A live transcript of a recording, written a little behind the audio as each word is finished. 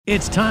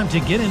It's time to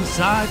get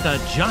inside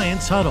the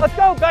Giants huddle. Let's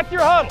go, back to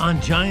your huddle.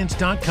 On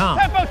Giants.com.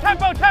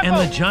 Tempo. And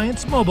the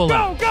Giants mobile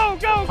app. Go.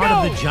 Part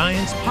of the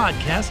Giants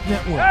podcast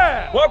network.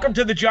 Yeah. Welcome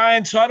to the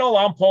Giants huddle.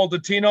 I'm Paul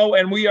Dottino,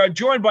 and we are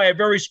joined by a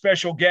very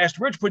special guest,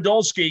 Rich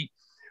Podolsky,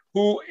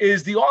 who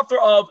is the author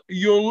of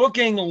You're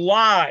Looking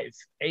Live,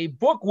 a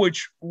book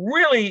which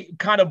really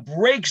kind of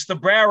breaks the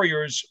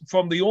barriers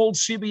from the old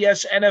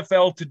CBS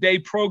NFL Today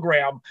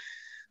program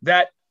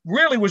that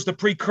really was the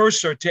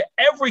precursor to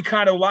every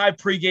kind of live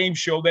pregame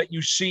show that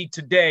you see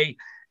today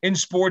in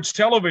sports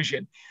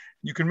television.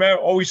 You can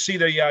always see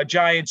the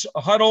Giants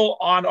huddle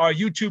on our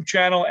YouTube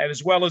channel, and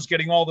as well as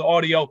getting all the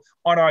audio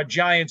on our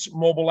Giants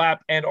mobile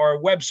app and our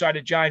website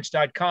at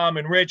giants.com.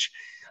 And Rich,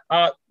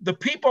 the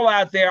people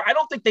out there, I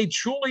don't think they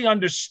truly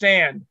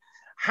understand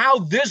how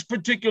this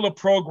particular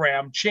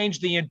program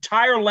changed the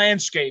entire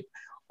landscape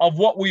of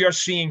what we are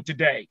seeing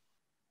today.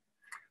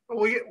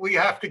 We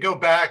have to go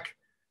back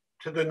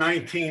to the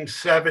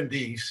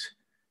 1970s.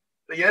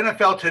 The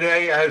NFL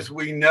Today, as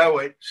we know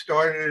it,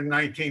 started in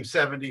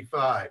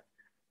 1975.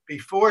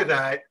 Before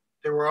that,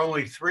 there were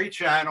only 3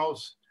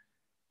 channels.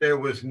 There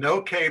was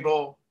no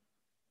cable.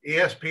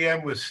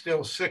 ESPN was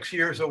still 6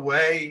 years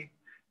away.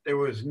 There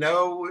was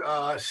no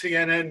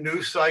CNN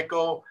news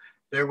cycle.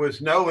 There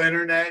was no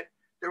internet.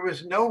 There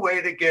was no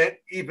way to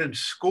get even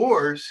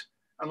scores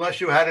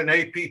unless you had an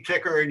AP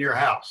ticker in your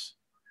house.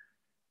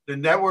 The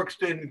networks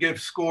didn't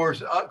give score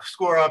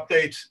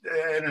updates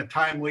in a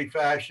timely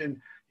fashion.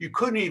 You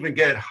couldn't even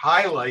get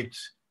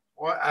highlights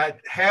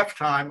at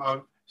halftime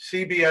of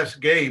CBS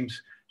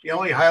games. The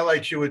only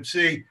highlights you would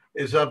see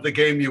is of the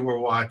game you were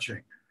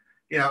watching.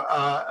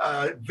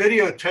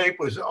 Videotape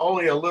was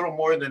only a little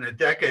more than a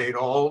decade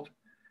old.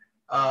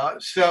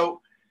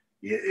 So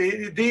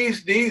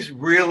these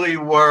really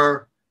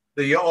were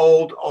the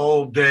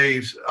old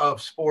days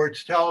of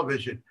sports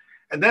television.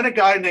 And then a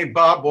guy named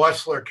Bob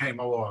Wessler came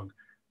along.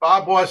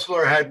 Bob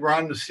Wessler had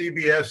run the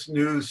CBS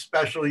News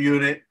special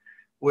unit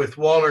with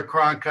Walter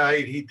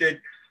Cronkite. He did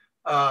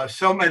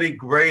so many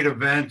great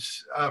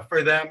events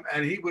for them,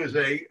 and he was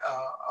a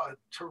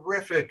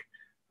terrific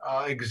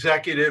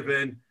executive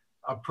and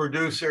a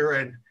producer,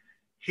 and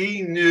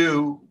he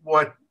knew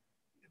what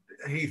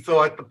he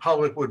thought the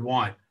public would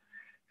want.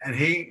 And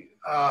the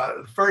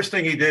first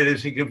thing he did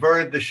is he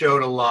converted the show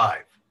to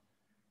live.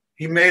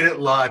 He made it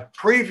live.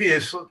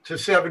 Previous to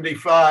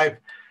 75,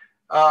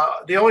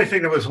 the only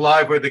thing that was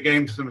live were the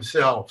games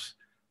themselves.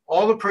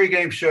 All the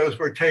pregame shows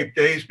were taped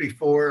days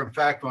before. In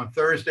fact, on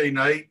Thursday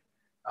night,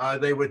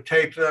 they would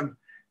tape them.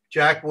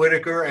 Jack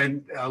Whitaker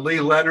and Lee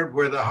Leonard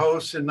were the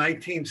hosts in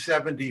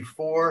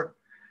 1974.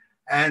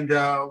 And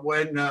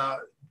when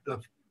the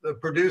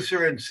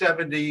producer in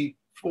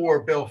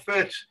 74, Bill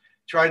Fitz,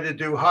 tried to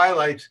do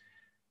highlights,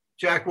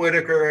 Jack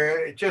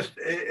Whitaker,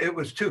 it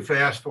was too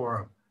fast for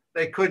him.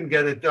 They couldn't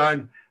get it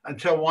done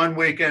until one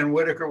weekend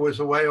Whitaker was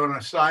away on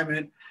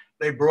assignment.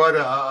 They brought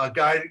a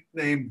guy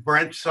named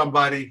Brent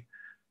somebody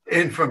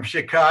in from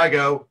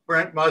Chicago,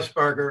 Brent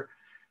Musburger,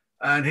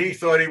 and he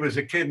thought he was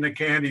a kid in a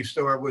candy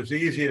store. It was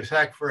easy as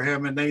heck for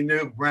him, and they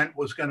knew Brent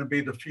was going to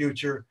be the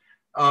future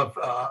of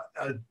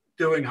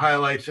doing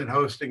highlights and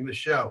hosting the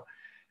show.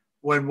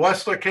 When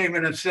Wessler came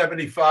in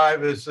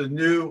 75 as the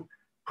new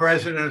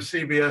president of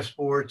CBS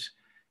Sports,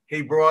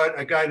 he brought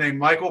a guy named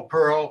Michael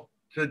Pearl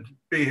to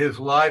be his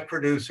live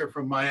producer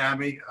from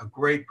Miami, a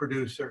great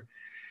producer.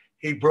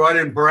 He brought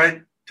in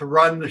Brent to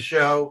run the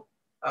show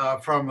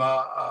from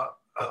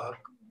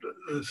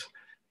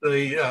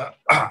the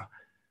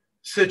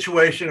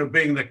situation of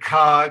being the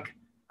cog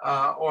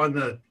on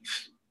the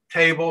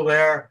table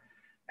there.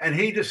 And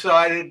he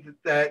decided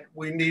that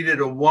we needed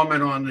a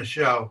woman on the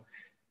show.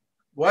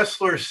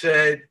 Wessler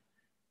said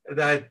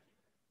that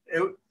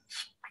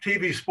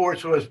TV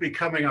sports was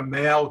becoming a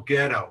male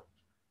ghetto.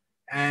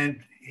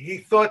 And he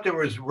thought there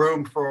was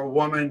room for a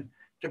woman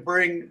to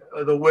bring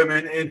the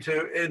women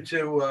into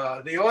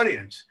the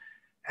audience.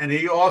 And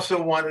he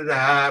also wanted to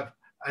have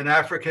an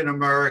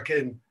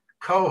African-American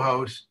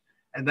co-host,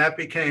 and that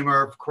became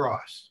Irv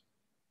Cross.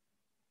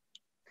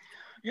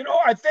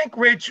 I think,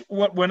 Rich,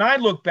 when I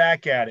look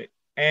back at it,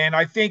 and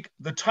I think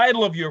the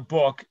title of your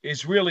book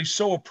is really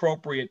so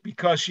appropriate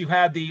because you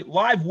had the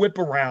live whip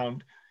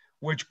around,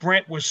 which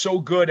Brent was so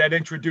good at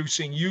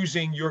introducing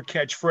using your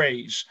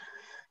catchphrase.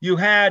 You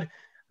had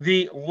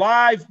the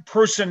live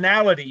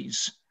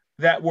personalities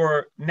that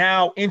were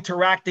now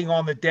interacting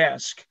on the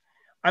desk.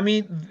 I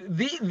mean,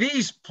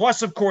 these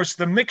plus, of course,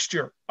 the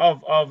mixture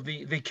of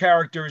the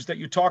characters that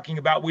you're talking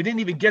about. We didn't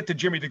even get to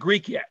Jimmy the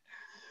Greek yet.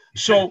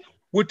 So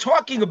we're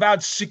talking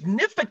about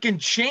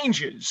significant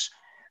changes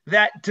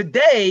that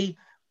today,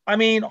 I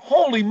mean,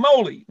 holy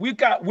moly, we've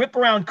got whip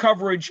around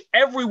coverage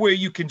everywhere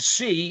you can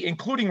see,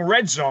 including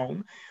Red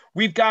Zone.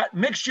 We've got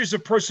mixtures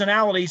of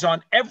personalities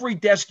on every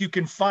desk you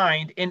can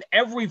find in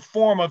every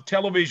form of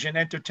television,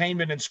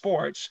 entertainment, and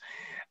sports.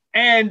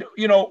 And,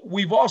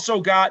 we've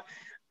also got,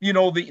 the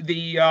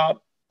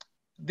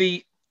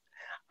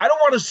I don't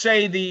want to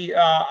say the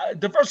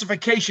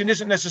diversification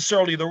isn't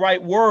necessarily the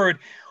right word.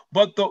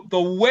 but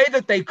the way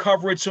that they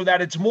cover it so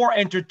that it's more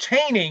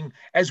entertaining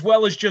as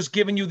well as just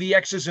giving you the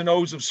X's and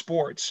O's of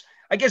sports.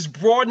 I guess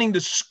broadening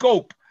the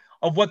scope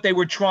of what they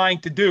were trying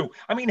to do.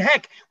 I mean,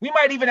 heck, we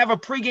might even have a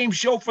pregame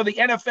show for the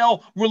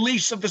NFL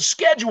release of the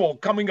schedule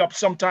coming up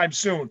sometime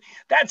soon.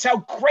 That's how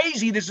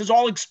crazy this has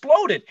all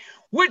exploded.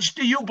 Which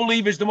do you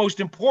believe is the most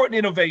important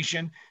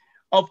innovation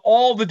of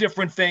all the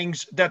different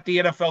things that the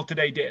NFL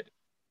today did?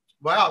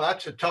 Wow,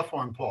 that's a tough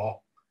one,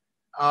 Paul.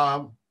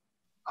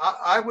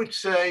 I would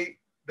say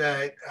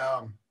that,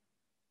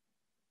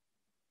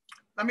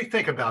 let me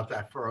think about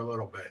that for a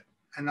little bit,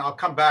 and I'll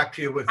come back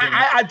to you with.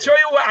 I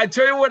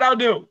tell you what I'll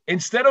do.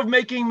 Instead of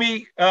making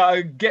me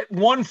get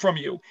one from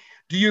you,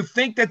 do you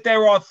think that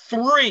there are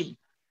three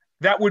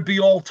that would be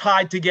all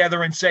tied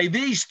together and say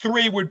these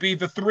three would be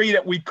the three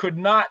that we could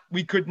not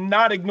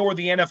ignore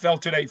the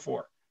NFL today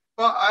for?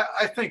 Well,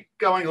 I think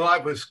going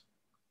live was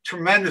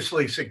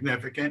tremendously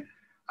significant.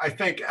 I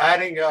think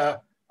adding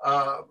a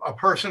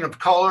person of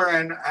color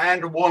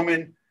and a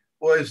woman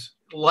was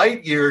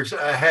light years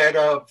ahead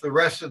of the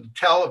rest of the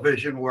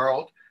television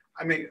world.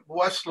 I mean,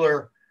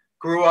 Wessler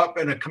grew up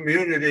in a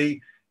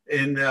community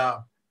in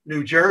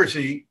New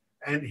Jersey,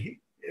 and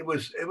it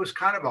was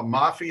kind of a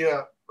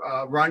mafia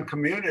run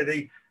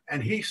community,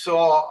 and he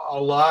saw a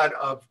lot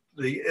of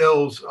the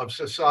ills of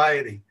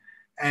society,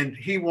 and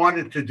he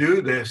wanted to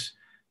do this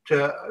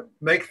to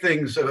make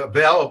things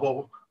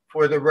available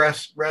for the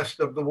rest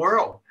of the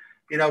world.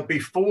 You know,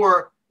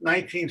 before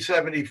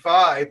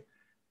 1975,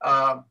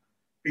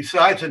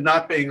 besides it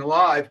not being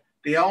live,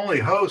 the only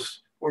hosts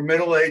were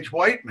middle-aged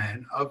white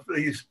men of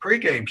these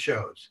pregame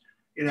shows,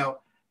 you know,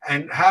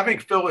 and having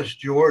Phyllis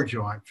George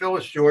on.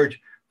 Phyllis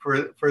George,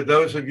 for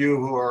those of you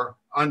who are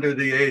under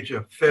the age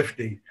of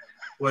 50,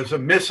 was a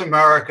Miss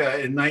America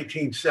in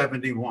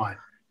 1971.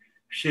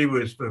 She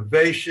was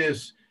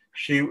vivacious.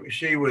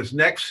 She was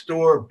next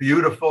door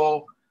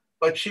beautiful,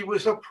 but she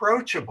was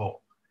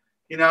approachable.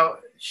 You know,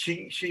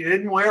 she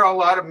didn't wear a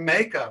lot of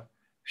makeup.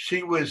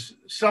 She was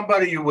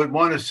somebody you would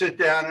want to sit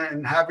down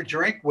and have a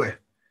drink with.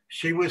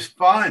 She was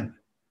fun.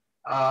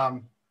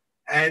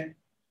 And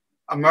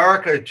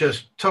America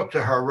just took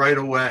to her right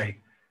away.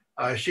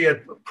 She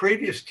had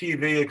previous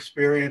TV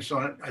experience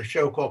on a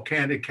show called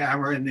Candid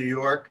Camera in New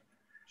York.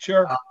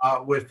 Sure.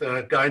 With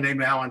a guy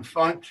named Alan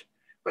Funt,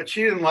 but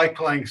she didn't like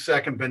playing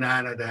second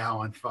banana to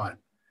Alan Funt.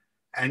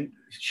 And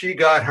she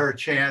got her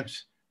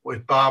chance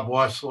with Bob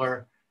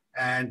Wessler,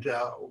 and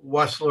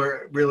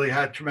Wessler really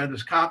had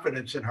tremendous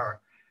confidence in her.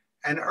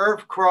 And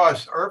Irv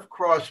Cross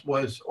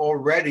was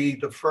already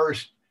the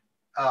first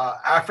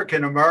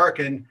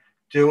African-American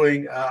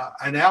doing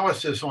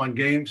analysis on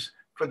games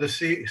for the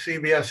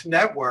CBS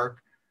network,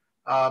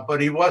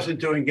 but he wasn't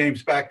doing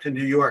games back to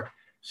New York.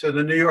 So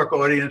the New York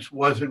audience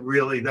wasn't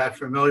really that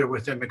familiar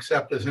with him,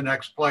 except as an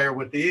ex-player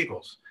with the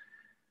Eagles.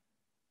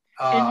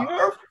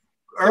 Irv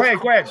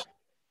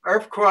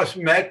Cross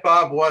met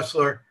Bob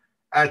Wessler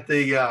at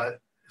the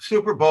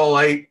Super Bowl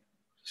VIII.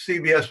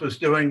 CBS was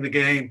doing the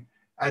game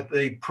at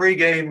the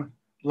pregame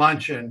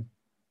luncheon,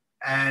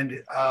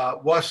 and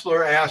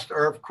Wessler asked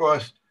Irv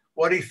Cross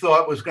what he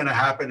thought was going to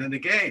happen in the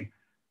game.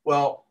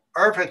 Well,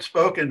 Irv had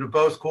spoken to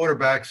both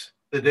quarterbacks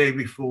the day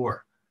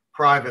before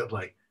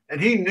privately, and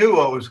he knew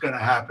what was going to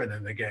happen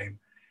in the game.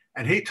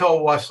 And he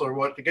told Wessler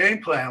what the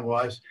game plan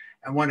was.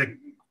 And when it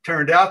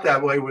turned out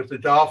that way with the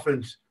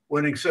Dolphins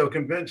winning so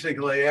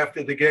convincingly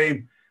after the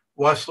game,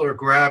 Wessler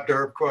grabbed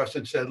Irv Cross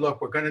and said, "Look,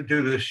 we're going to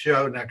do this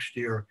show next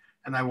year,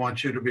 and I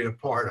want you to be a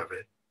part of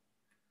it."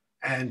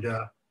 And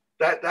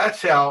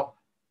that's how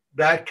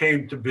that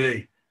came to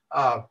be.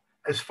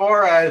 As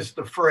far as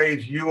the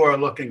phrase, "you are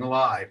looking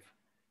live,"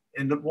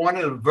 in one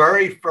of the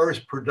very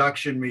first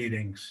production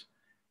meetings,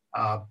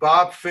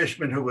 Bob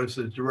Fishman, who was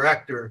the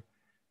director,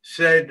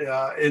 said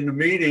in the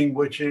meeting,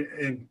 which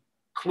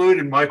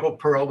included Michael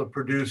Pearl, the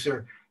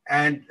producer,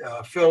 and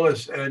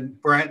Phyllis and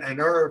Brent and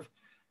Irv,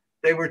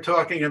 they were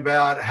talking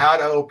about how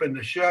to open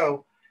the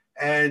show.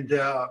 And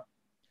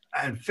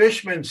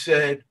Fishman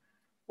said,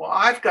 "Well,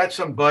 I've got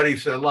some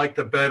buddies that like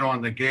to bet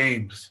on the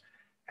games,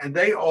 and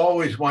they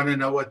always want to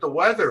know what the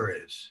weather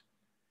is."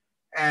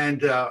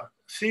 And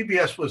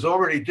CBS was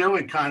already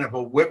doing kind of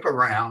a whip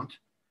around,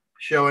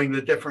 showing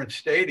the different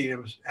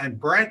stadiums. And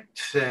Brent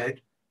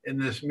said in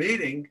this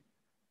meeting,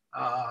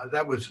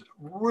 that was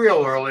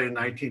real early in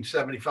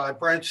 1975,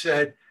 Brent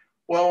said,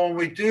 "Well, when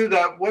we do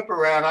that whip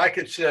around, I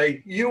could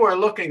say, you are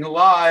looking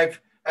live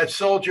at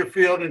Soldier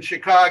Field in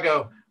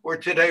Chicago, where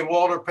today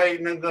Walter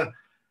Payton and the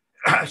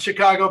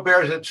Chicago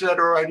Bears, et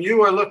cetera, and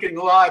you are looking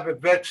live at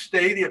Vet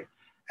Stadium."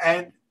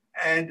 And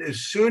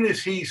as soon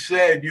as he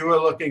said, "you are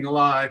looking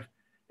live,"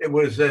 it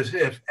was as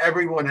if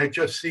everyone had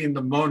just seen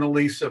the Mona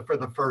Lisa for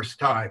the first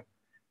time.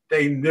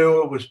 They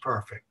knew it was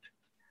perfect.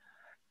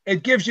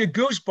 It gives you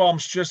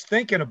goosebumps just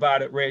thinking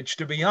about it, Rich,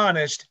 to be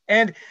honest.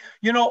 And,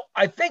 you know,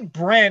 I think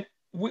Brent,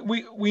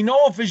 we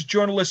know of his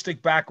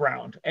journalistic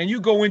background, and you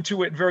go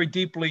into it very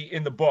deeply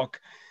in the book.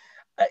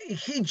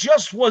 he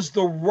just was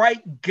the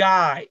right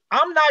guy.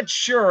 I'm not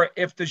sure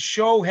if the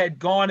show had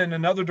gone in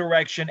another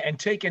direction and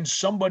taken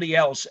somebody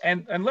else.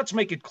 And let's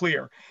make it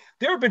clear,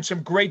 there have been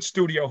some great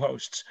studio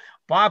hosts.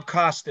 Bob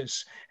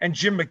Costas and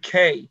Jim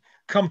McKay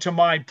come to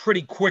mind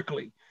pretty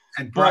quickly.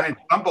 And Brian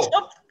Trumbull.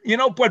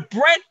 But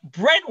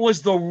Brent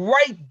was the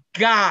right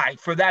guy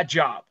for that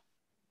job.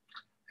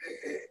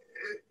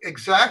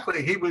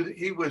 Exactly.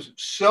 He was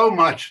so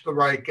much the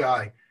right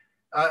guy.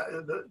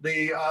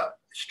 The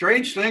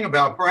strange thing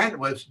about Brent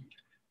was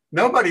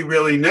nobody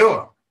really knew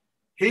him.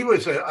 He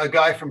was a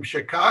guy from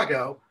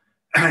Chicago.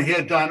 He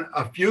had done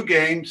a few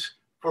games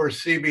for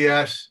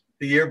CBS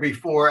the year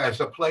before as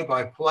a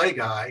play-by-play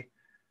guy.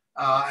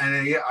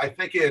 I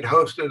think he had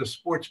hosted a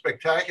sports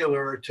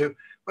spectacular or two,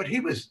 but he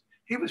was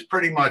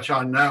pretty much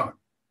unknown.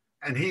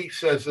 And he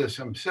says this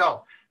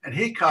himself. And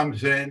he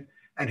comes in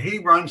and he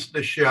runs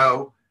the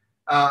show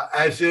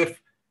as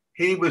if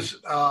he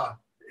was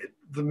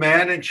the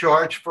man in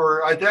charge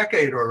for a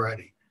decade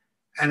already.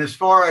 And as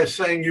far as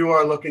saying "You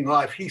Are Looking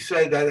Live," he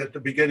said that at the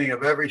beginning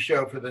of every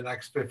show for the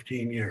next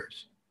 15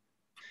 years.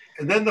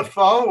 And then the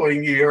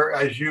following year,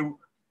 as you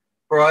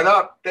brought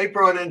up, they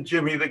brought in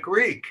Jimmy the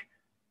Greek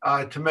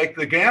to make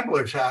the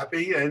gamblers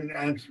happy and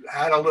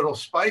add a little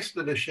spice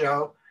to the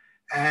show.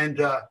 And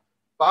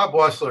Bob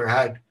Wessler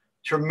had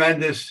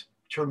tremendous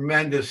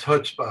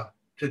chutzpah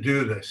to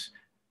do this.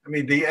 I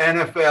mean, the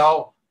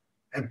NFL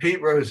and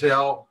Pete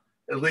Rozelle,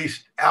 at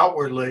least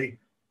outwardly,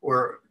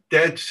 were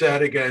dead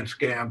set against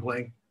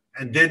gambling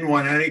and didn't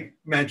want any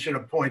mention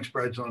of point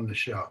spreads on the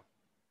show.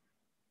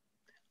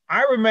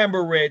 I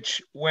remember,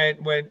 Rich,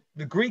 when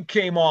the Greek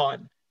came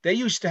on, they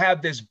used to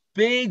have this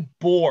big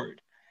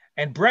board,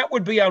 and Brent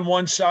would be on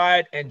one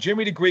side and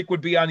Jimmy the Greek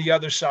would be on the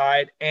other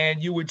side,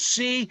 and you would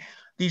see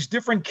these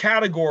different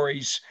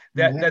categories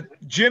that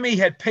Jimmy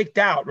had picked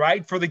out,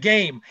 right, for the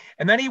game.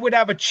 And then he would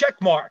have a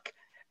check mark.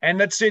 And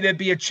let's say there'd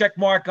be a check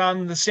mark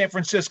on the San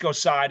Francisco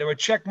side or a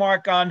check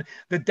mark on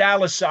the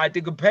Dallas side,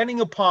 depending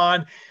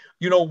upon,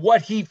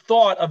 what he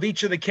thought of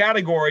each of the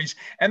categories.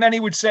 And then he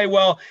would say,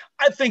 well,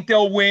 I think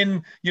they'll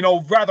win,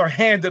 rather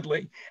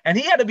handedly. And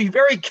he had to be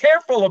very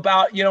careful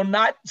about,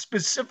 not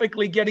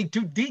specifically getting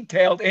too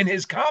detailed in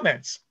his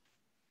comments.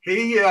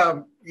 He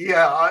had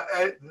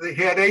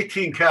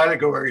 18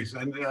 categories,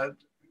 and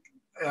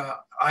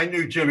I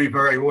knew Jimmy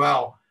very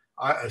well.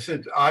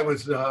 Since I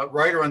was a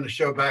writer on the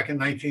show back in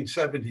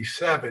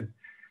 1977,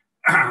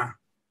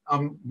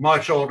 I'm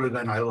much older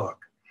than I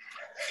look.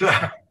 So,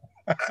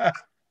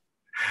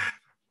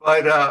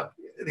 but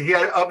he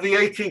had, of the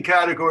 18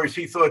 categories,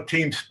 he thought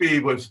team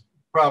speed was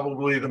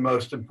probably the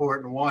most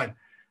important one.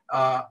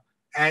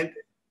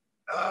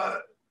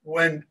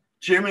 When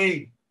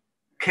Jimmy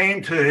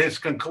came to his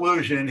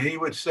conclusion, he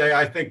would say,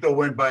 I think they'll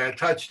win by a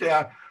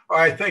touchdown, or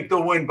I think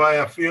they'll win by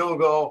a field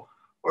goal.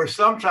 Or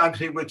sometimes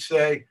he would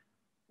say,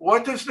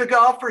 what does the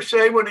golfer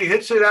say when he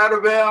hits it out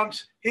of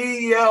bounds?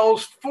 He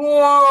yells,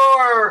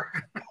 4!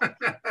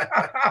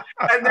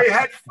 And they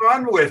had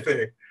fun with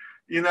it,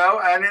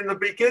 and in the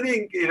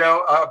beginning,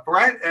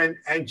 Brent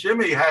and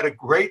Jimmy had a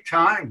great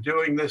time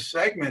doing this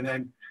segment,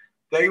 and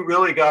they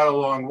really got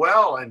along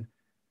well. And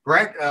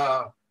Brent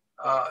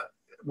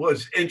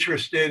was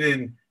interested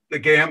in the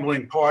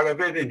gambling part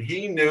of it, and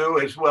he knew,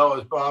 as well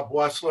as Bob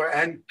Wessler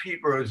and Pete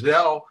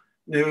Rozelle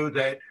knew,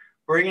 that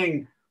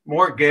bringing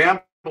more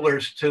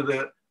gamblers to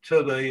the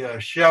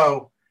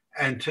show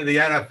and to the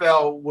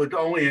NFL would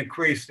only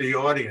increase the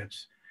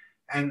audience.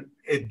 And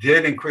it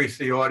did increase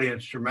the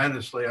audience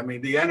tremendously. I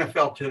mean, the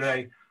NFL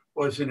Today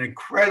was an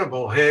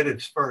incredible hit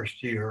its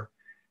first year.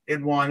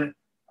 It won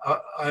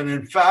an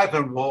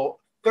unfathomable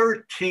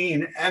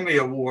 13 Emmy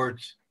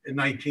Awards in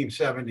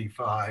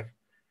 1975.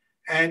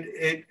 And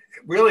it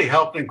really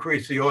helped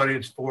increase the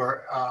audience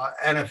for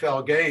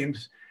NFL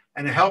games,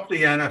 and it helped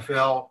the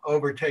NFL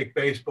overtake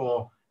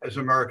baseball as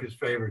America's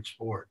favorite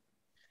sport.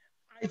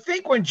 I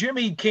think when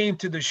Jimmy came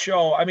to the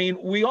show, I mean,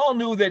 we all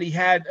knew that he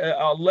had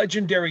a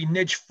legendary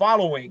niche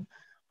following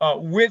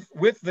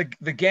with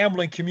the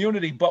gambling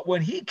community. But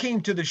when he came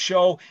to the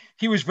show,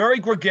 he was very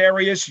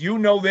gregarious. You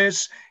know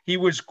this. He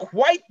was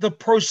quite the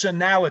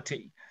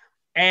personality.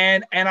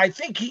 And I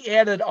think he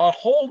added a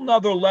whole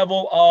nother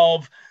level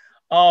of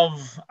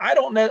I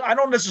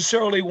don't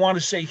necessarily want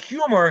to say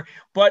humor,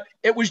 but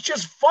it was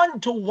just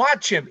fun to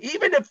watch him.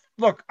 Even if,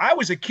 look, I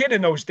was a kid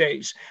in those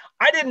days.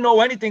 I didn't know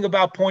anything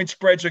about point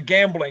spreads or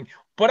gambling,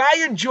 but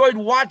I enjoyed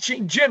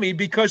watching Jimmy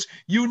because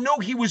you knew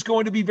he was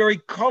going to be very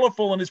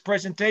colorful in his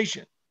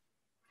presentation.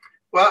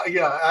 Well,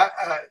 yeah,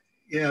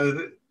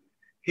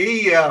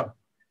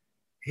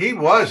 he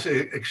was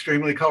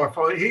extremely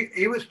colorful.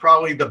 He was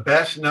probably the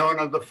best known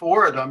of the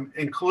four of them,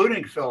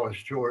 including Phyllis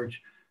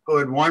George, who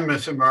had won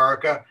Miss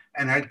America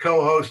and had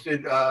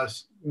co-hosted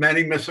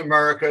many Miss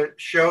America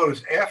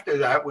shows after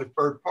that with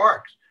Bert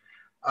Parks.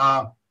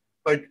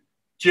 But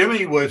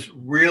Jimmy was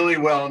really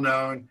well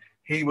known.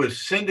 He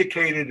was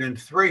syndicated in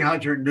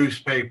 300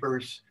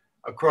 newspapers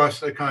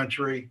across the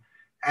country.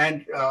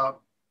 And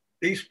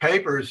these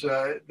papers,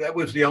 that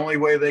was the only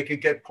way they could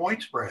get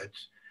point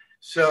spreads.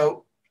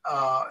 So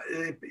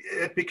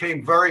it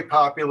became very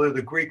popular.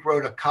 The Greek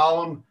wrote a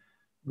column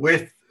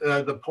with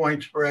the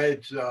point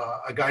spreads.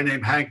 A guy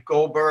named Hank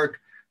Goldberg,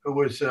 who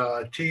was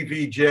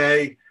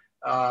TVJ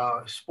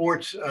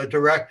sports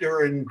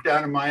director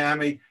down in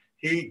Miami,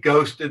 he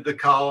ghosted the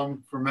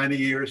column for many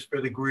years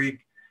for the Greek,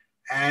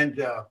 and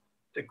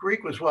the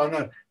Greek was well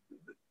known.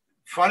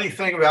 Funny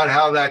thing about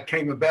how that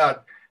came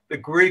about, the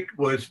Greek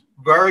was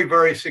very,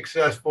 very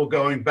successful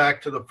going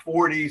back to the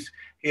 40s.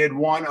 He had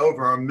won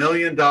over $1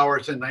 million in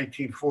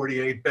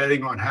 1948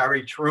 betting on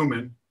Harry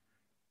Truman,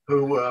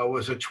 who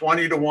was a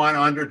 20-1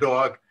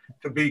 underdog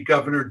to beat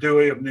Governor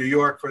Dewey of New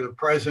York for the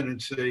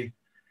presidency.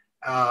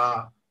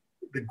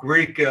 The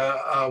Greek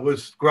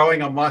was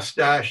growing a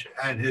mustache,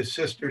 and his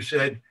sister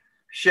said,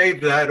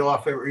 "Shave that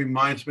off. It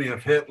reminds me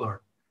of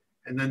Hitler."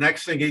 And the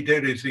next thing he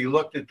did is he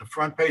looked at the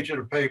front page of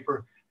the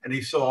paper and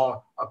he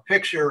saw a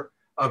picture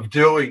of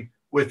Dewey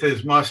with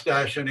his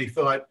mustache, and he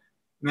thought,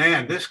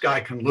 man, this guy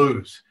can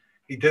lose.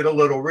 He did a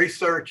little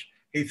research.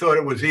 He thought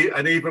it was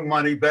an even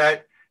money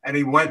bet, and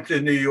he went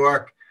to New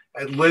York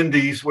at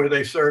Lindy's, where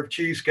they serve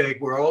cheesecake,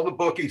 where all the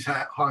bookies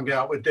hung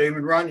out with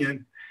Damon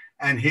Runyon,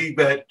 and he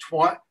bet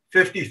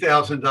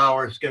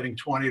 $50,000 getting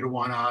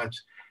 20-1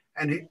 odds.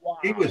 And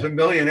he was a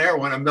millionaire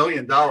when $1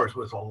 million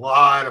was a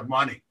lot of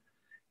money.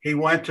 He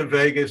went to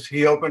Vegas.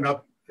 He opened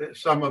up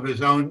some of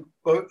his own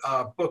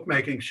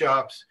bookmaking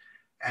shops.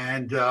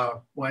 And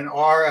when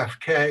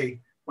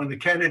the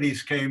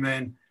Kennedys came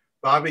in,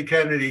 Bobby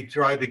Kennedy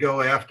tried to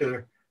go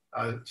after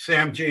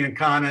Sam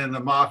Giancana and the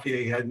Mafia.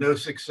 He had no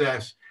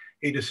success.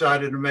 He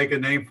decided to make a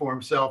name for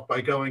himself by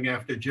going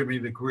after Jimmy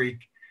the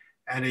Greek.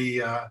 And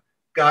he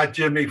got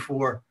Jimmy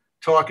for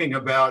talking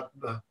about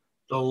the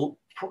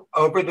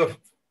over the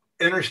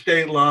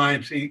interstate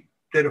lines. He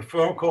did a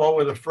phone call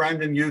with a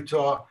friend in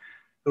Utah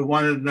who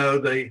wanted to know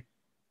the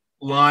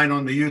line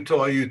on the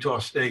Utah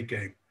State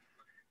game.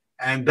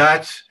 And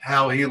that's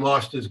how he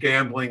lost his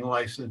gambling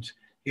license.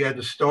 He had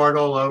to start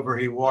all over.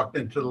 He walked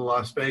into the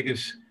Las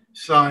Vegas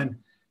Sun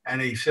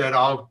and he said,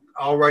 I'll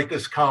write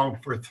this column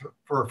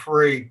for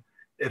free.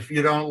 If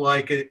you don't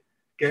like it,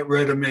 get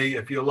rid of me.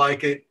 If you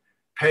like it,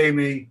 pay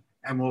me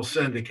and we'll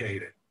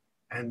syndicate it.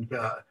 And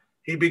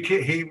he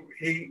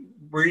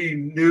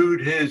renewed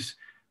his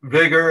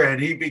vigor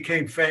and he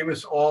became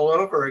famous all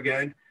over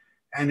again.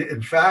 And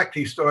in fact,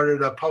 he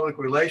started a public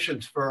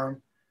relations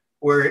firm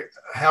where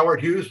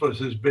Howard Hughes was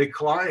his big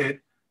client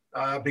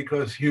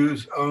because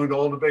Hughes owned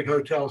all the big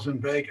hotels in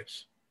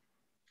Vegas.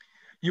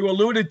 You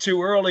alluded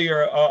to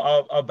earlier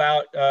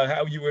about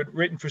how you had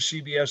written for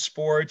CBS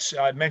Sports.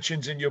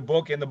 Mentions in your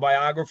book, in the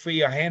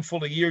biography, a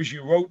handful of years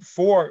you wrote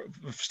for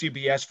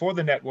CBS, for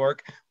the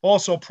network.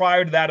 Also,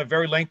 prior to that, a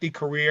very lengthy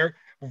career,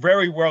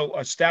 very well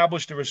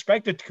established and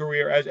respected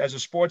career as a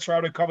sports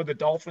writer. Covered the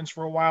Dolphins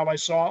for a while, I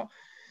saw.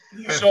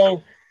 Yes.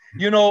 So,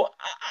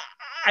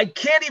 I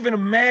can't even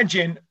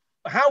imagine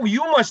how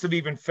you must have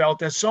even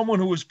felt as someone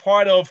who was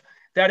part of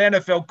that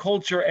NFL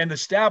culture and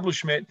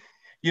establishment.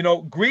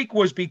 Greek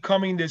was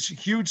becoming this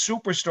huge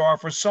superstar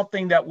for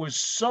something that was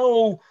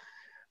so,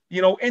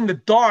 in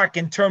the dark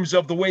in terms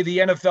of the way the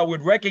NFL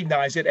would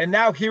recognize it. And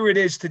now here it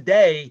is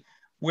today,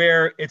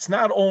 where it's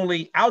not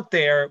only out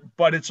there,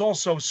 but it's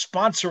also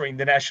sponsoring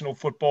the National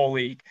Football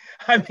League.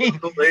 I mean,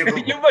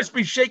 you must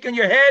be shaking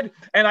your head.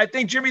 And I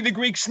think Jimmy the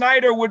Greek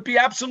Snyder would be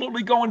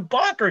absolutely going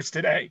bonkers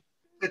today.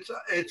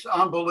 It's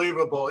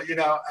unbelievable,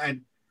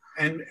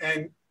 and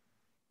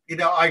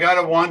I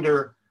got to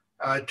wonder,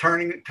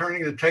 turning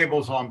the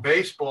tables on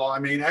baseball. I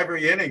mean,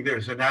 every inning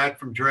there's an ad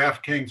from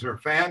DraftKings or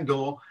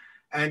FanDuel,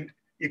 and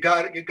you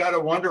got to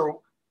wonder,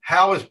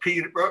 how is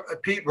Pete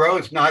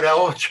Rose not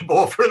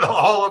eligible for the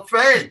Hall of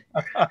Fame?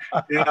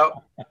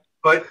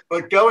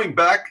 But going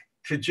back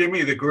to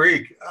Jimmy the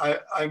Greek,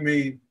 I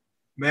mean,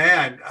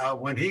 man,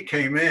 when he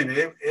came in,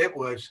 it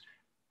was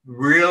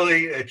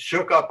really, it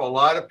shook up a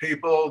lot of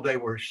people. They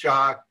were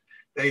shocked.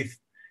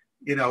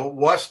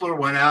 Wussler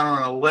went out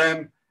on a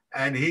limb,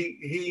 and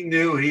he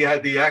knew he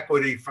had the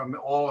equity from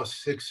all his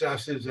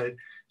successes at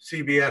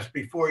CBS.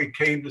 Before he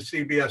came to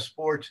CBS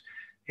Sports,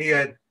 he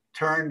had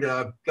turned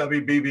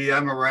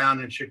WBBM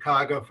around in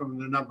Chicago from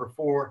the number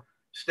 4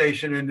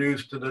 station in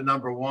news to the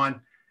number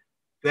 1.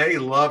 They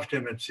loved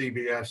him at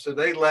CBS, so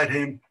they let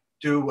him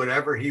do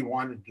whatever he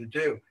wanted to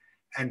do.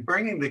 And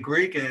bringing the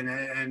Greek in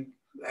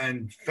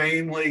and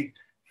faintly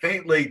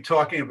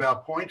talking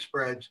about point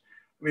spreads.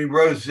 I mean,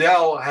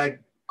 Rozelle had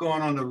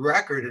gone on the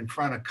record in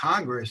front of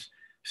Congress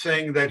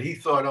saying that he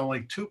thought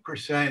only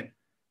 2%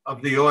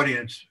 of the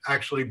audience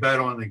actually bet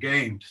on the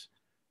games.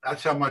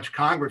 That's how much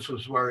Congress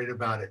was worried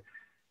about it.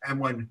 And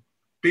when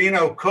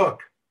Beano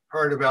Cook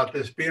heard about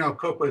this, Beano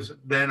Cook was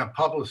then a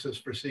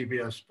publicist for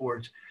CBS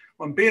Sports.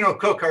 When Beano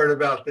Cook heard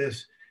about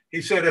this,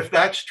 he said, if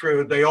that's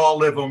true, they all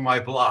live on my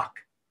block.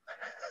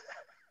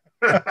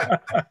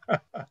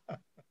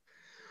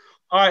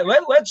 All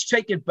right, let's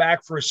take it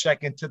back for a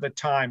second to the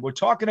time. We're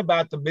talking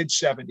about the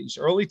mid-'70s,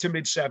 early to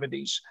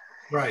mid-'70s.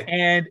 Right.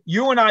 And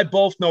you and I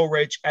both know,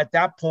 Rich, at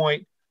that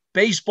point,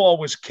 baseball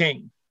was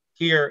king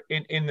here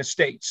in the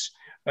States.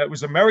 It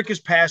was America's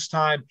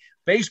pastime.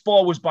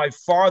 Baseball was by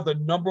far the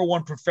number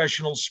one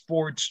professional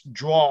sports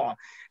draw.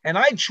 And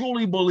I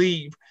truly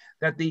believe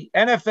that the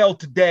NFL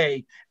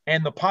today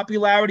and the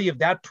popularity of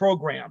that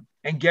program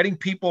and getting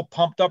people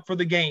pumped up for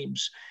the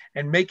games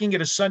and making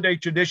it a Sunday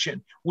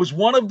tradition was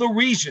one of the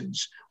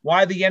reasons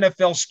why the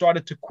NFL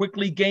started to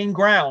quickly gain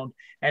ground.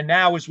 And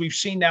now, as we've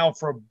seen now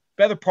for a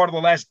better part of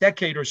the last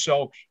decade or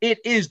so, it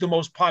is the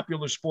most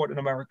popular sport in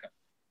America.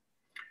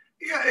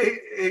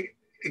 Yeah,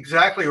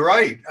 exactly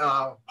right,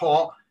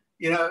 Paul.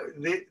 You know,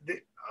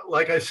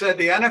 like I said,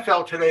 the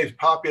NFL today's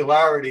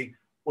popularity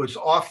was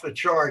off the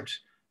charts.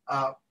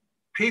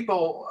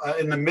 People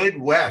in the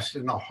Midwest,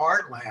 in the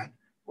heartland,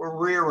 were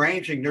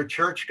rearranging their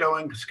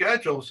church-going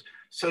schedules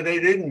so they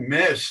didn't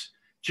miss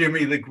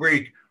Jimmy the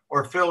Greek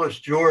or Phyllis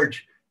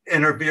George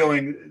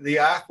interviewing the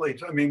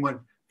athletes. I mean, when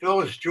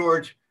Phyllis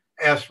George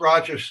asked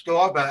Roger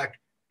Staubach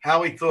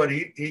how he thought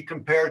he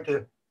compared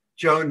to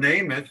Joe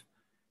Namath,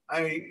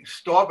 I mean,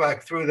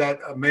 Staubach threw that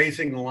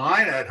amazing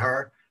line at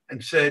her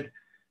and said,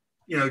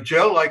 you know,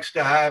 Joe likes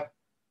to have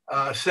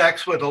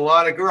sex with a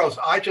lot of girls.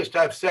 I just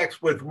have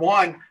sex with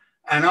one,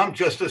 and I'm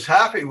just as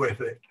happy with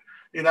it.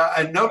 You know,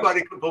 and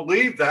nobody could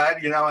believe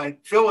that, you know, and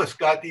Phyllis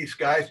got these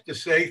guys to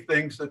say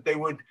things that they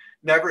would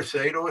never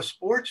say to a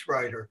sports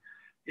writer,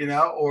 you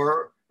know,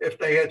 or if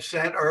they had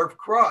sent Irv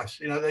Cross,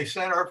 you know, they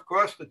sent Irv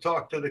Cross to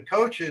talk to the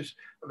coaches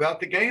about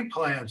the game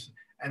plans,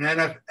 and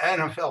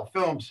NFL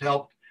Films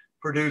helped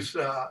produce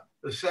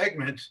the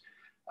segments.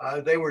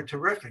 They were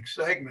terrific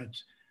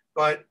segments,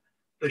 but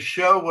the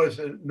show was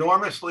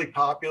enormously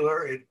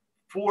popular. It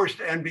forced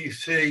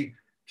NBC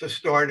to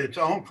start its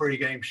own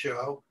pregame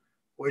show,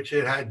 which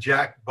it had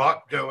Jack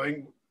Buck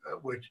doing,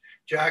 which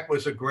Jack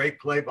was a great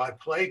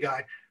play-by-play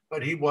guy,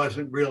 but he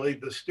wasn't really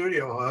the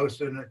studio host.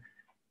 And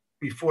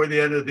before the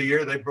end of the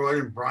year, they brought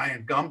in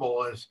Brian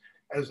Gumbel as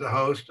the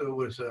host, who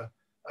was a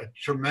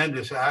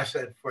tremendous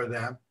asset for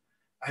them.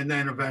 And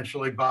then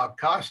eventually Bob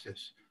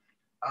Costas.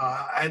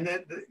 And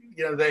then,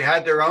 you know, they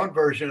had their own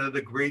version of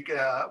the Greek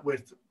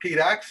with Pete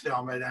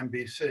Axthelm at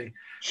NBC.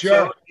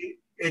 Sure. So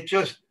it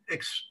just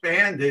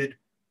expanded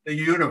the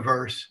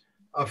universe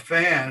of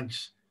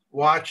fans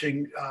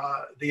watching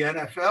the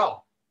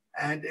NFL.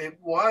 And it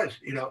was,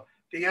 you know,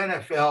 the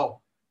NFL,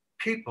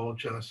 people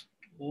just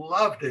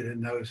loved it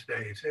in those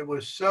days. It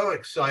was so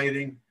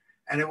exciting,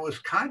 and it was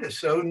kind of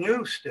so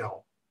new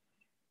still.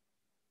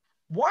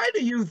 Why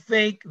do you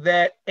think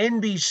that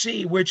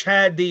NBC, which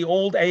had the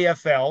old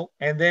AFL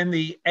and then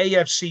the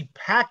AFC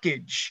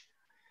package,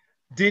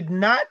 did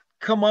not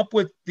come up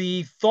with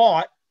the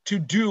thought to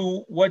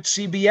do what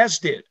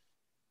CBS did?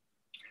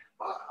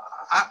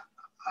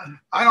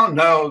 I don't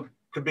know,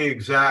 to be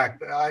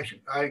exact.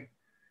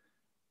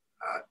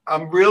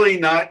 I'm really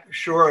not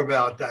sure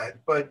about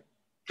that, but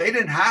they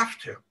didn't have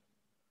to.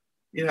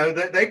 You know,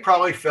 they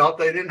probably felt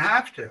they didn't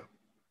have to.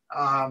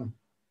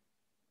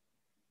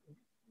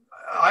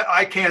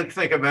 I can't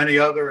think of any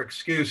other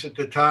excuse at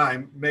the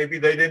time. Maybe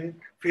they didn't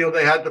feel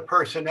they had the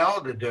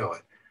personnel to do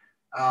it.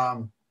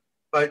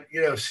 But,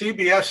 you know,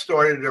 CBS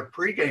started a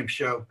pregame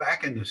show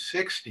back in the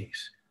 60s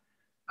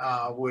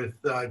with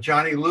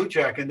Johnny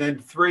Lujack, and then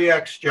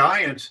 3X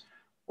Giants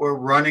were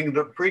running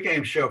the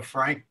pregame show.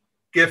 Frank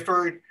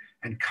Gifford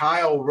and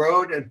Kyle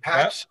Rode and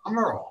Pat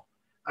Summerall.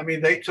 I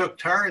mean, they took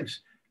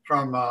turns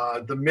from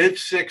the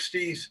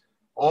mid-60s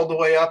all the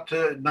way up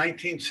to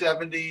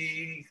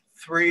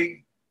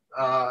 1973.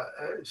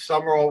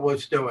 Summerall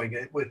was doing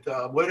it with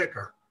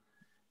Whitaker.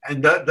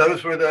 And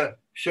those were the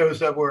shows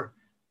that were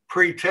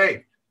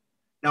pre-taped.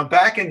 Now,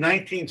 back in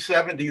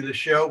 1970, the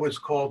show was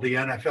called The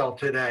NFL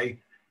Today,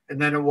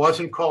 and then it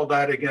wasn't called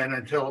that again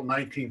until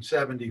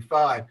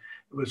 1975.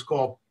 It was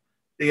called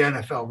The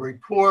NFL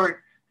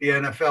Report, The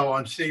NFL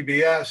on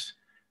CBS.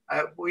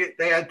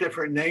 They had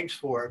different names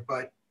for it,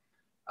 but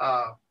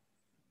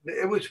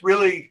it was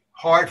really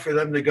hard for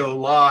them to go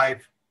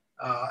live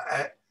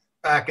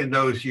back in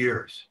those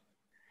years.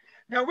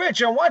 Now,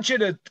 Rich, I want you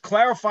to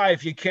clarify,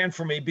 if you can,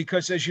 for me,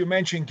 because as you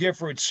mentioned,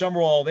 Gifford,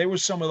 Summerall, they were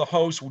some of the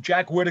hosts,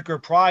 Jack Whitaker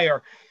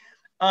prior.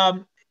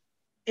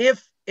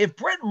 If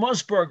Brent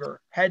Musburger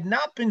had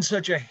not been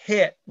such a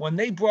hit when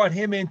they brought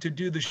him in to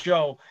do the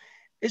show,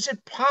 is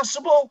it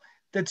possible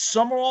that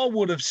Summerall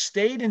would have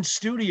stayed in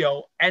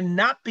studio and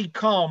not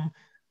become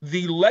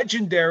the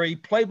legendary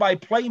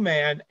play-by-play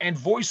man and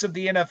voice of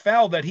the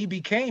NFL that he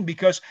became?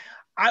 Because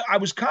I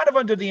was kind of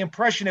under the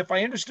impression, if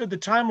I understood the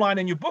timeline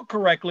in your book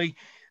correctly,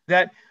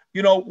 that,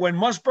 you know, when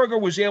Musburger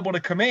was able to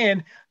come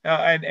in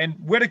and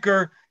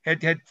Whitaker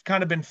had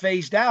kind of been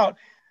phased out,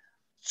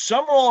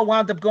 Summerall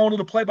wound up going to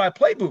the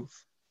play-by-play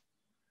booth.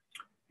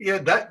 Yeah,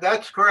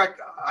 that's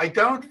correct. I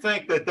don't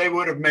think that they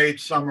would have made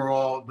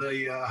Summerall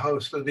the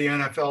host of the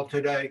NFL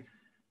Today,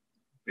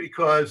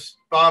 because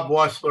Bob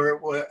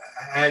Wussler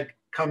had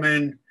come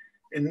in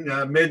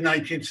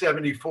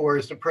mid-1974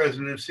 as the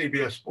president of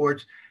CBS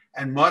Sports,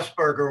 and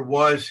Musburger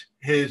was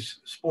his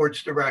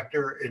sports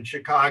director in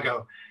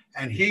Chicago.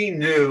 And he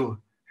knew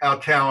how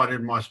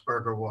talented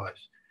Musburger was.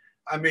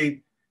 I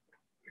mean,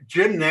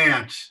 Jim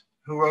Nantz,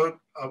 who wrote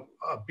a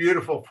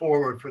beautiful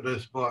foreword for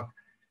this book,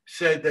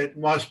 said that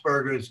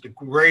Musburger is the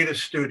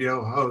greatest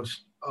studio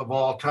host of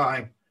all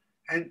time.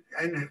 And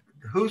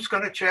who's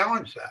going to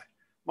challenge that?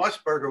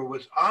 Musburger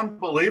was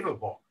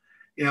unbelievable.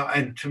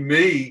 And to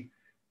me,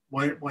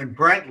 when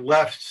Brent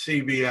left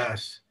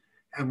CBS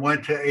and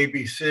went to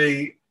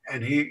ABC,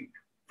 and he,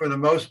 for the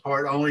most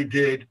part, only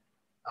did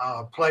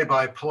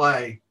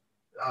play-by-play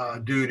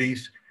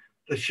duties,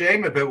 the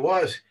shame of it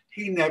was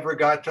he never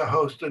got to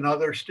host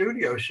another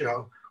studio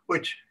show,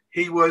 which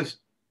he was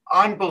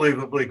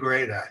unbelievably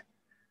great at.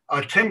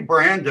 Tim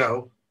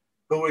Brando,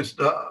 who was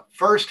the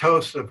first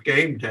host of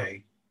Game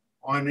Day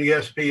on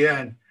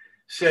ESPN,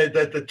 said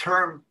that the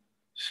term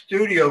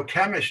studio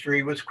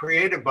chemistry was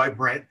created by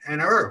Brent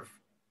and Irv.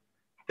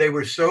 They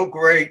were so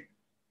great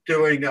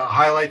doing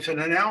highlights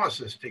and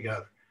analysis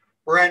together.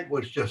 Brent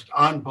was just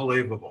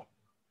unbelievable.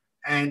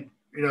 And,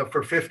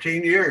 for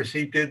 15 years,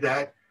 he did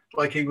that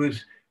like he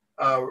was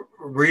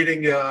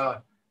reading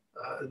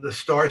the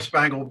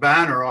Star-Spangled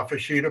Banner off a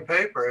sheet of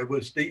paper. It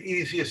was the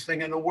easiest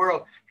thing in the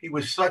world. He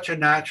was such a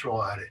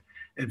natural at it.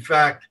 In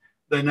fact,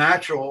 the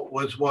natural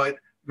was what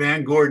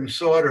Van Gordon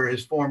Sauter,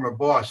 his former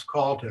boss,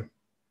 called him.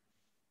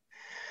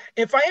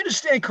 If I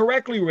understand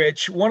correctly,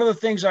 Rich, one of the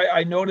things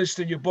I noticed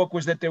in your book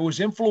was that there was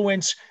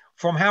influence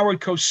from Howard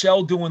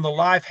Cosell doing the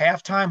live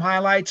halftime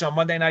highlights on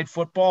Monday Night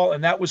Football,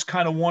 and that was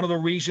kind of one of the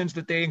reasons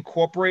that they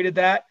incorporated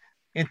that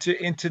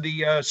into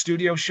the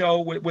studio show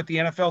with the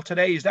NFL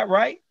Today. Is that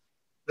right?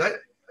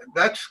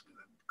 That's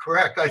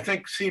correct. I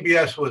think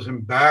CBS was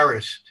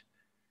embarrassed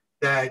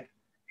that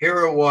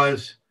here it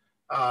was,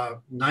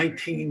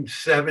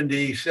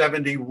 1970,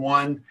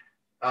 71.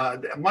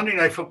 Monday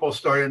Night Football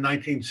started in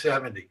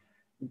 1970.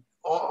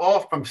 All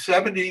from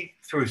 70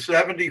 through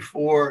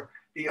 74,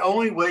 the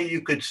only way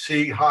you could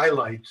see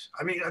highlights.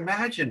 I mean,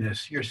 imagine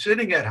this. You're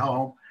sitting at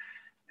home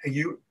and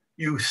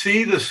you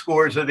see the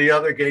scores of the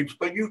other games,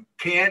 but you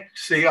can't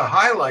see a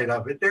highlight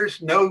of it.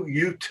 There's no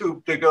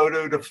YouTube to go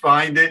to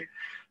find it.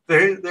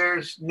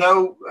 There's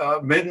no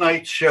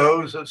midnight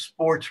shows of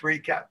sports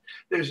recap.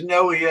 There's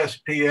no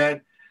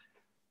ESPN.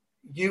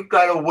 You've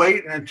got to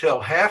wait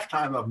until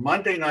halftime of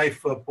Monday Night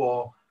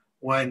Football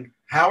when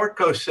Howard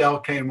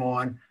Cosell came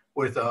on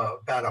with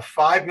about a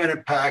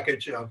 5-minute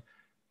package of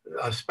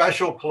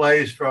special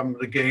plays from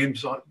the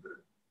games on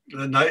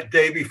the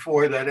day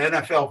before that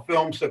NFL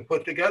Films had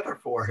put together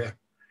for him.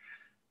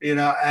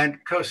 And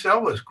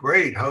Cosell was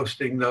great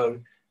hosting those,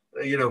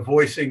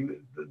 voicing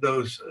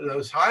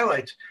those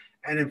highlights.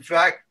 And in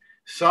fact,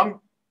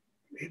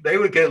 they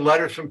would get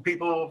letters from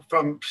people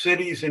from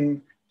cities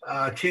and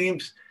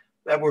teams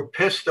that were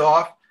pissed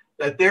off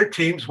that their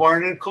teams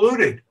weren't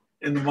included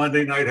in the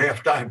Monday night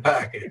halftime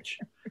package.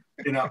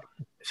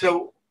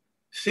 So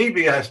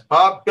CBS,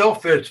 Bill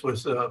Fitz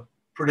was the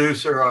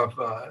producer of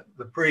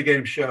the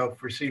pregame show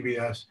for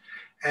CBS.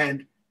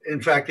 And in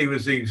fact, he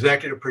was the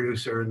executive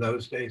producer in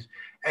those days.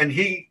 And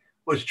he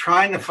was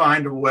trying to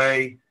find a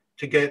way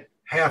to get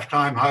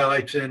halftime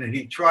highlights in. And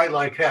he tried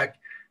like heck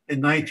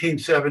in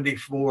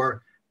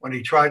 1974 when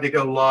he tried to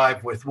go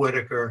live with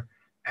Whitaker.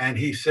 And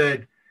he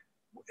said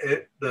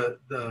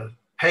the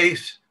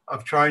pace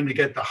of trying to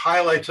get the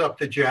highlights up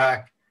to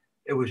Jack,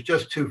 it was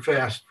just too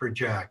fast for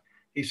Jack.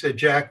 He said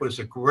Jack was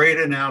a great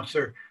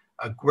announcer,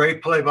 a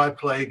great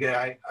play-by-play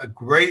guy, a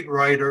great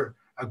writer,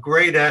 a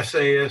great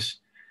essayist,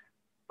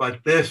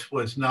 but this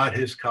was not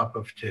his cup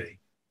of tea.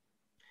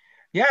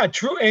 Yeah,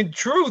 true. In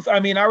truth, I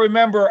mean, I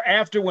remember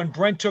after when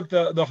Brent took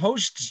the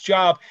host's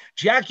job,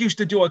 Jack used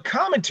to do a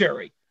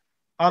commentary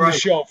on the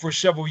show for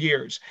several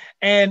years.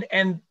 And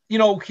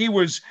he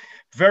was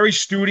very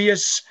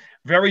studious,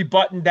 very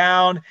buttoned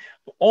down,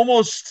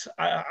 almost,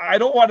 I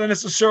don't want to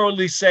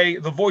necessarily say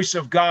the voice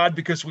of God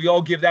because we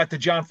all give that to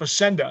John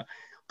Facenda.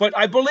 But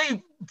I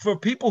believe for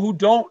people who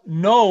don't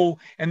know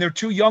and they're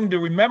too young to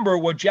remember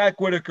what Jack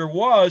Whitaker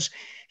was,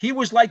 he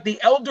was like the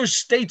elder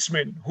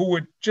statesman who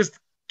would just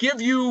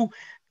give you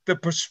the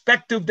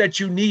perspective that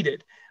you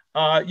needed,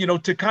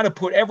 to kind of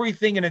put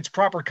everything in its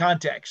proper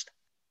context.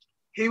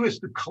 He was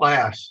the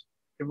class,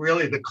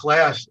 really the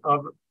class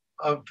of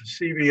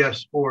CBS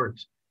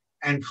Sports.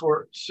 And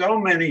for so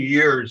many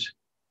years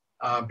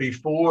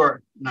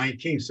before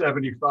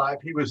 1975,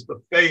 he was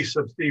the face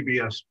of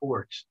CBS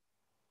Sports.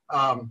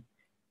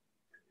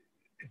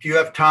 Do you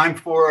have time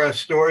for a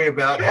story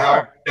about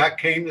how Jack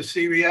came to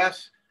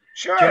CBS?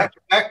 Sure.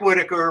 Jack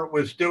Whitaker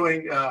was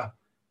doing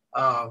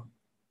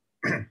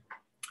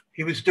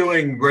he was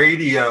doing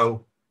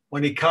radio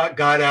when he got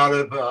out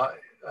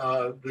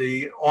of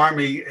the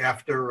Army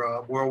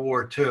after World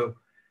War II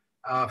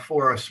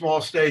for a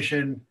small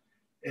station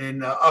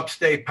in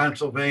upstate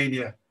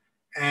Pennsylvania.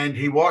 And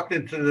he walked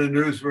into the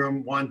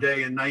newsroom one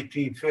day in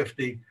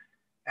 1950,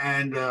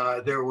 and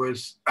there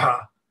was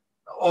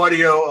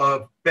audio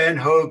of Ben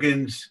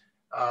Hogan's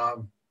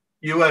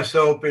U.S.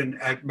 Open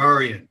at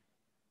Merion.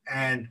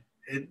 And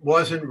it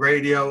wasn't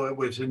radio, it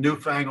was a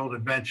newfangled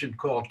invention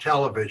called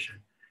television.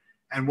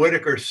 And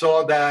Whitaker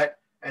saw that,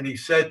 and he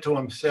said to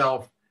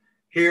himself,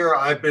 here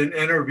I've been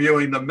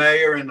interviewing the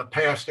mayor and the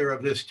pastor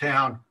of this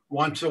town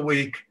once a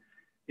week.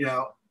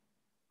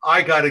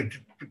 I got to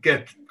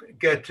get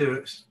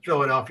to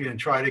Philadelphia and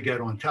try to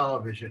get on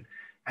television.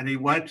 And he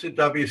went to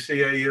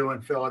WCAU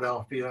in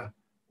Philadelphia,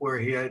 where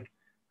he had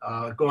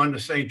gone to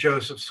St.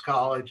 Joseph's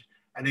College,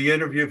 and he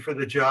interviewed for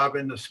the job.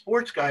 And the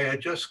sports guy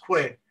had just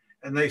quit.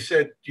 And they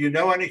said, "Do you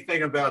know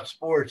anything about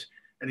sports?"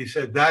 And he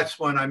said, "That's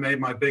when I made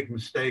my big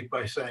mistake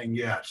by saying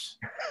yes."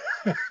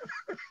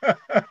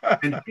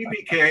 And he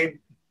became,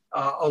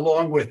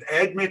 along with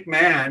Ed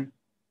McMahon,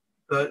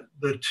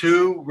 the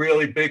two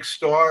really big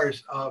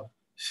stars of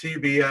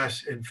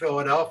CBS in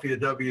Philadelphia,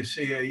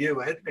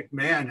 WCAU. Ed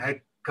McMahon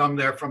had come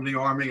there from the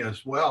Army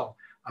as well.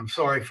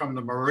 From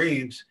the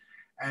Marines.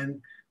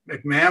 And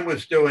McMahon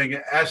was doing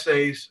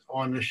essays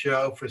on the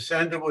show.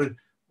 Facenda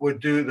would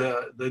do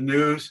the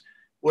news.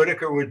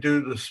 Whitaker would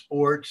do the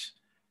sports.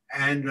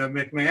 And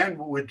McMahon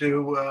would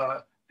do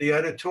the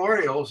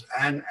editorials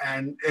and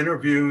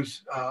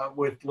interviews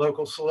with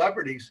local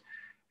celebrities.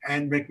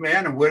 And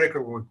McMahon and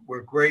Whitaker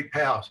were great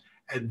pals.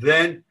 And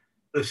then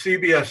the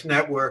CBS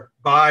network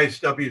buys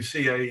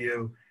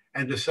WCAU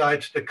and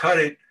decides to cut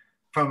it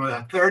from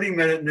a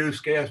 30-minute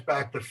newscast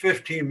back to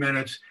 15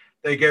 minutes.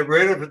 They get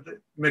rid of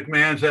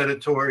McMahon's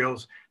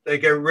editorials. They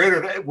get rid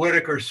of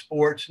Whitaker's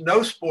sports,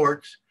 no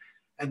sports,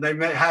 and they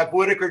may have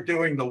Whitaker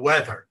doing the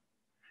weather.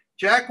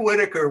 Jack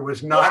Whitaker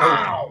was not a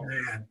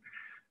weatherman.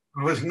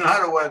 Was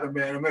not a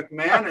weatherman.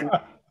 And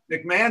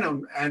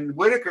McMahon and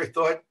Whitaker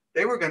thought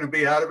they were going to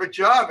be out of a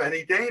job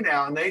any day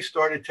now, and they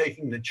started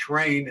taking the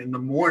train in the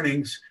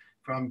mornings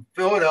from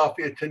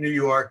Philadelphia to New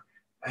York,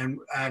 and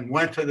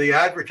went to the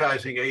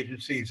advertising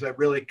agencies that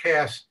really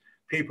cast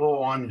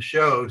people on the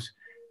shows,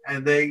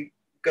 and they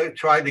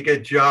tried to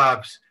get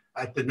jobs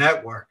at the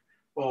network.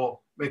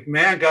 Well,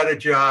 McMahon got a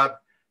job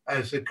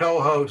as the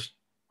co-host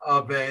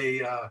of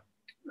a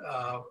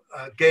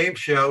game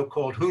show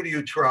called Who Do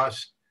You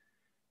Trust?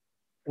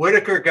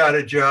 Whitaker got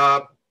a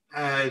job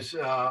as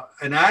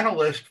an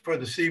analyst for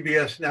the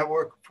CBS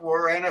network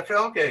for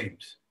NFL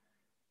games.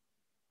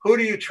 Who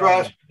Do You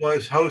Trust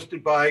was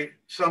hosted by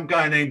some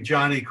guy named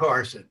Johnny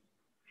Carson.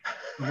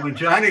 And when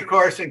Johnny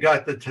Carson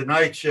got the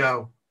Tonight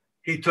Show,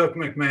 he took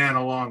McMahon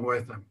along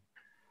with him.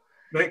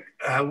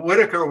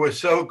 Whitaker was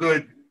so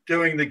good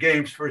doing the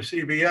games for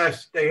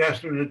CBS, they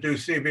asked him to do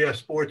CBS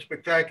Sports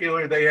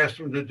Spectacular. They asked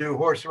him to do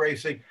horse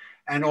racing.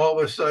 And all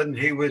of a sudden,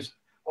 he was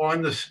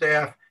on the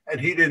staff, and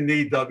he didn't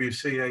need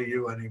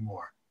WCAU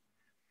anymore.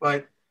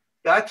 But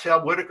that's how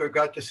Whitaker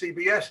got to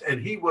CBS,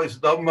 and he was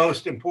the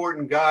most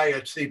important guy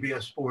at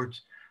CBS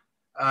Sports.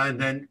 And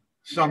then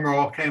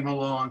Summerall came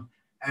along,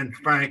 and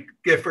Frank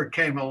Gifford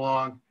came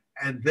along,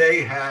 and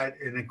they had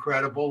an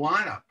incredible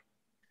lineup.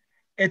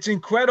 It's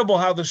incredible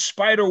how the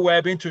spider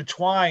web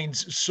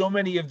intertwines so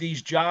many of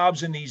these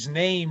jobs and these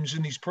names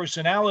and these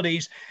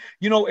personalities.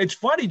 You know, it's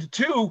funny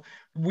too.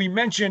 We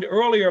mentioned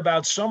earlier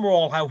about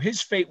Summerall, how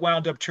his fate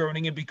wound up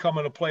turning and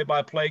becoming a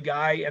play-by-play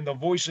guy and the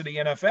voice of the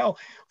NFL.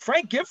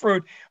 Frank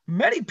Gifford,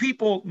 many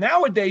people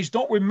nowadays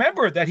don't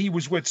remember that he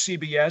was with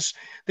CBS.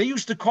 They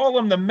used to call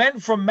him the men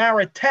from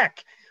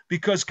Maratech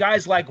because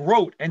guys like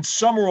Rote and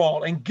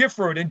Summerall and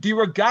Gifford and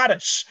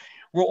DeRogatis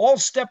were all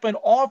stepping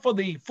off of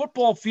the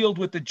football field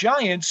with the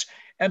Giants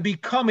and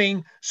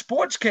becoming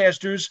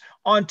sportscasters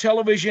on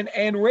television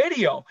and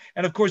radio.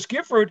 And of course,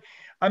 Gifford,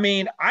 I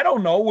mean, I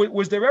don't know,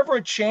 was there ever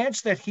a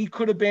chance that he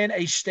could have been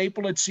a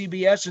staple at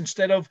CBS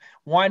instead of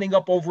winding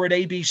up over at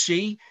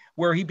ABC,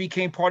 where he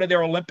became part of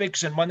their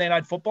Olympics and Monday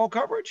Night Football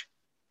coverage?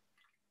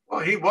 Well,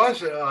 he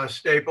was a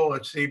staple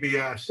at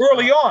CBS.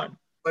 Early on.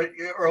 But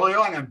early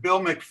on, and Bill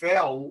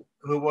McPhail,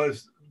 who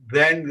was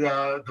then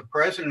the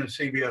president of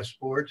CBS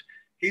Sports,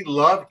 he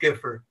loved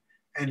Gifford,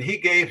 and he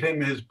gave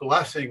him his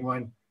blessing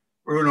when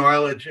Roone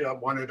Arledge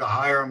wanted to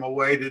hire him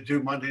away to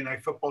do Monday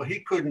Night Football.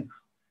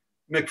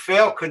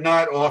 McPhail could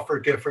not offer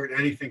Gifford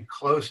anything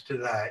close to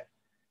that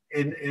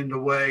in the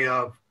way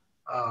of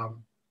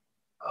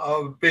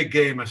a big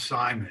game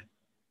assignment.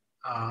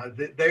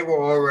 They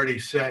were already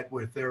set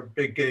with their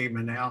big game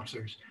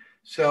announcers.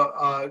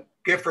 So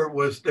Gifford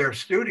was their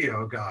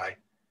studio guy,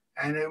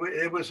 and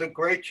it was a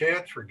great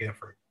chance for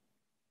Gifford.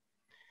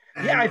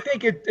 And yeah, I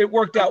think it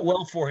worked out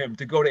well for him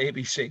to go to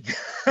ABC.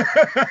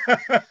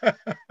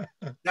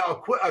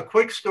 Now, a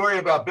quick story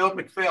about Bill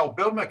McPhail.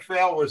 Bill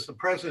McPhail was the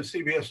president of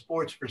CBS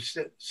Sports for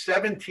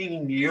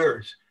 17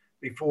 years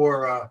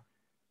before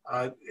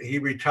he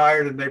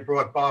retired, and they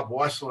brought Bob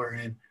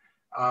Wessler in.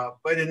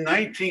 But in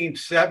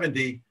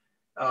 1970,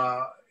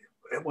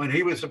 when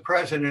he was the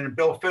president and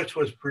Bill Fitz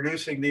was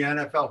producing the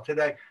NFL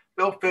Today,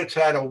 Bill Fitz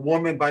had a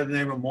woman by the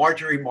name of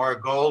Marjorie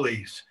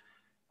Margolis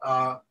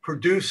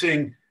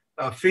producing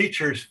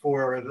features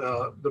for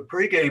the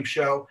pregame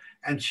show,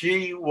 and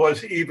she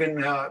was even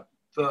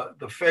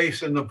the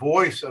face and the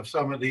voice of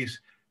some of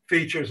these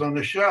features on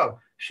the show.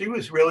 She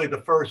was really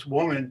the first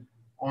woman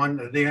on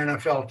the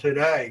NFL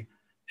Today.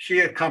 She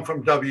had come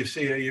from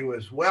WCAU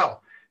as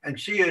well, and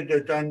she had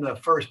done the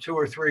first 2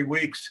 or 3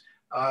 weeks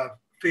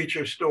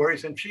feature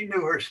stories, and she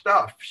knew her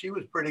stuff. She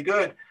was pretty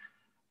good.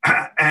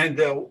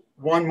 And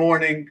one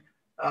morning,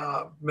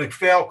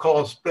 McPhail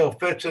calls Bill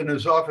Fitz in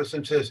his office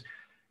and says,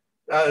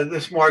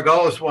 this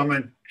Margolis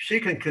woman, she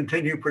can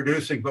continue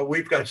producing, but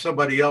we've got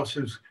somebody else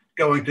who's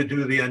going to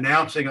do the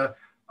announcing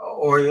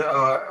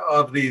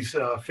of these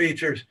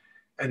features.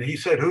 And he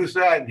said, who's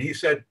that? And he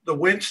said, the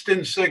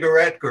Winston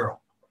Cigarette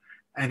Girl.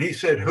 And he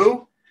said,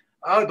 who?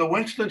 The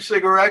Winston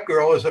Cigarette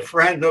Girl is a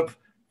friend of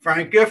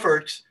Frank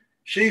Giffords.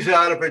 She's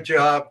out of a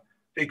job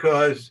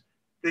because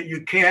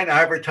you can't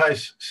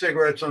advertise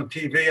cigarettes on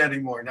TV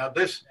anymore. Now,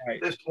 this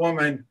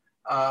woman,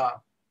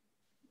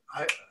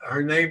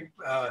 her name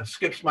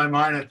skips my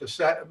mind at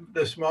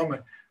this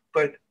moment,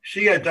 but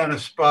she had done a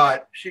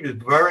spot. She was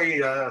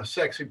very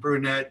sexy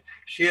brunette.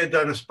 She had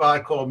done a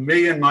spot called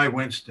Me and My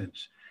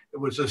Winstons. It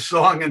was a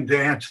song and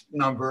dance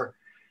number,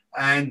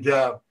 and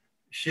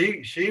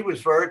she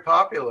was very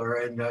popular.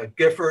 And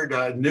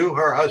Gifford knew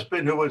her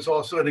husband, who was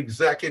also an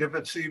executive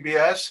at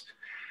CBS,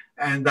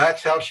 and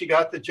that's how she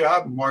got the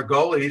job,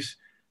 Margolis.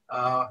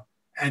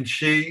 And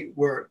she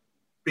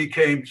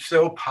became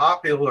so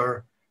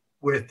popular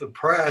with the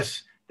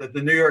press that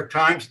the New York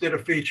Times did a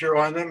feature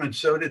on them, and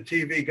so did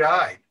TV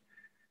Guide.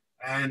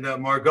 And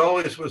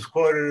Margolis was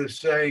quoted as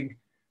saying,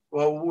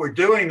 well, we're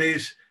doing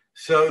these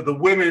so the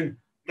women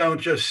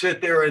don't just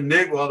sit there and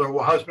knit while their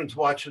husbands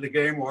watching the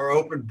game or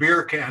open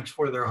beer cans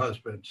for their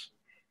husbands.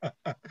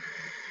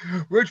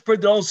 Rich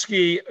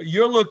Podolsky,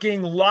 You're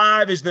Looking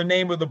Live is the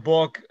name of the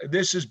book.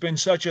 This has been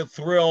such a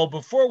thrill.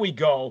 Before we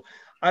go,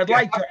 I'd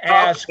like to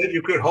ask. That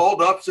you could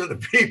hold up so the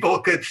people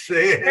could see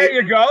it. There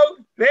you go.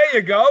 There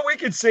you go. We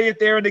can see it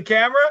there in the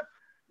camera.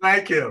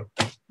 Thank you.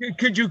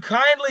 Could you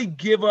kindly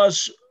give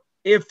us,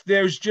 if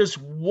there's just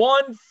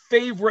one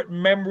favorite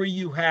memory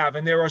you have,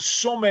 and there are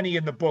so many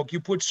in the book, you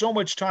put so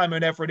much time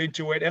and effort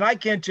into it, and I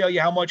can't tell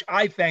you how much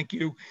I thank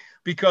you,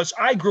 because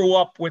I grew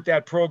up with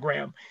that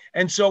program.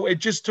 And so it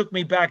just took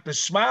me back. The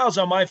smiles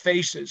on my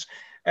faces,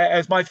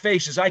 as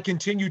I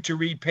continued to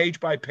read page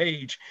by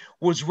page,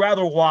 was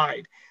rather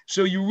wide.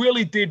 So you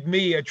really did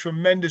me a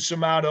tremendous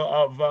amount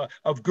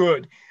of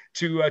good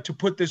to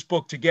put this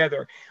book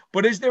together.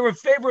 But is there a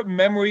favorite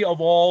memory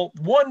of all,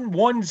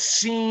 one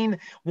scene,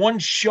 one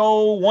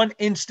show, one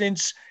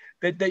instance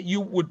that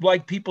you would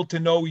like people to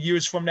know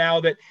years from now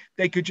that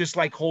they could just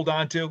like hold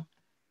on to?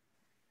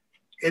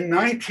 In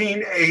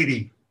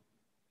 1980,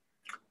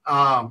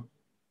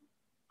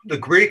 the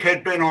Greek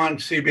had been on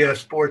CBS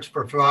Sports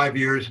for 5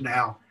 years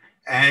now,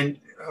 and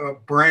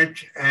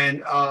Brent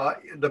and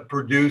the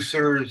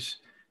producers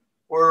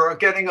were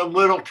getting a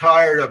little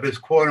tired of his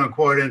quote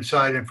unquote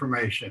inside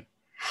information.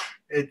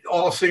 It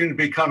all seemed to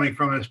be coming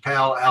from his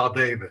pal Al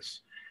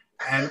Davis.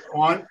 And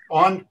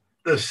on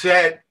the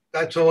set,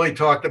 that's all he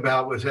talked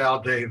about was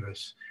Al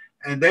Davis.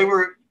 And they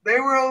were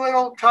a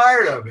little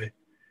tired of it.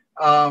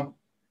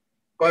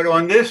 But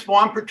on this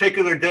one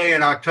particular day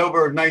in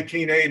October of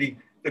 1980,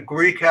 the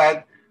Greek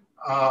had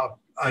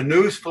a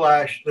news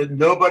flash that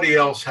nobody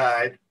else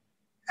had,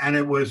 and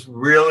it was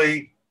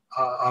really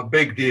a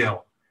big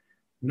deal.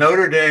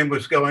 Notre Dame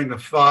was going to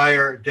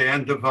fire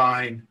Dan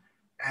Devine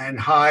and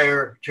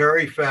hire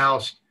Jerry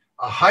Faust,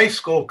 a high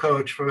school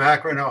coach from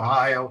Akron,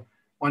 Ohio,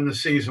 when the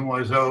season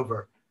was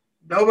over.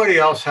 Nobody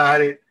else had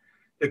it.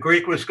 The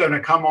Greek was going to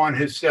come on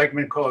his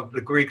segment called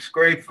The Greek's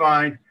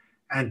Grapevine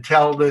and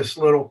tell this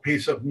little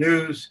piece of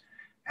news.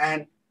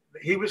 And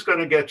he was going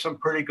to get some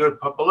pretty good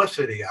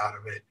publicity out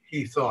of it,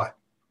 he thought.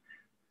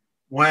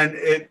 When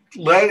it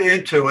led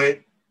into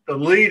it, the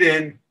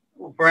lead-in,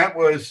 Brent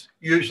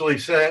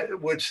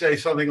would say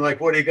something like,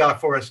 "What do you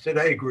got for us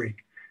today,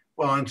 Greek?"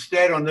 Well,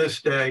 instead on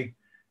this day,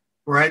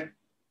 Brent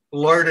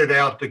blurted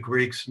out the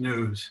Greek's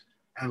news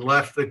and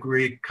left the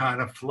Greek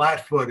kind of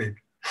flat-footed.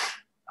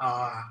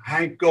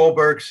 Hank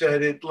Goldberg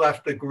said it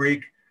left the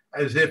Greek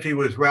as if he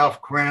was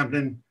Ralph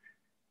Cramden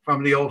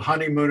from the old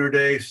Honeymooner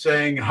days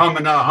saying,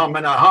 "Humana,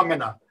 humana,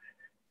 humana."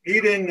 He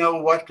didn't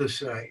know what to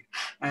say,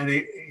 and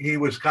he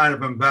was kind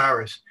of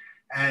embarrassed.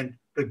 And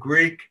the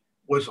Greek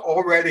was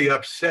already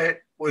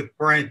upset with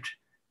Brent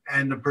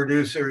and the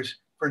producers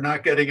for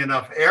not getting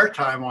enough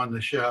airtime on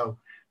the show.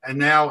 And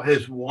now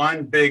his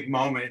one big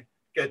moment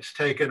gets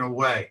taken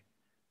away.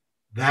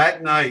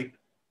 That night,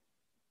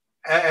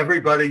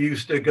 everybody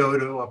used to go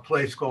to a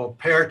place called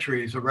Pear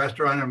Trees, a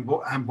restaurant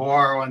and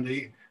bar on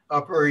the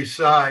Upper East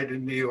Side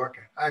in New York.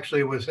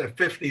 Actually, it was at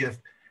 50th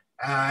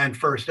and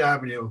First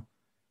Avenue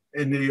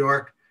in New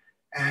York.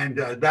 And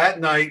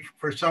that night,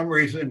 for some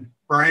reason,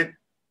 Brent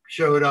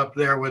showed up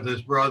there with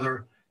his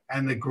brother,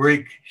 and the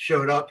Greek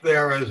showed up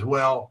there as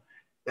well.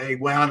 They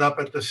wound up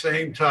at the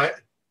same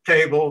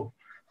table.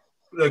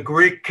 The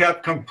Greek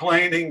kept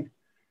complaining.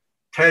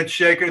 Ted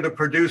Shaker, the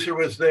producer,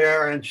 was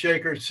there, and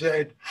Shaker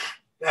said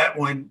that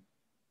when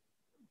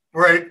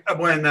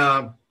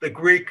the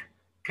Greek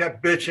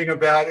kept bitching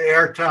about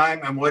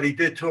airtime and what he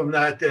did to him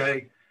that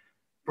day,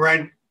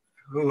 Brent,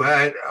 who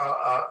had,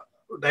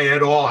 they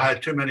had all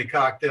had too many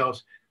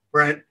cocktails,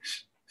 Brent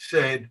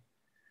said,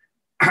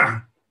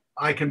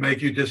 "I can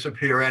make you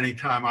disappear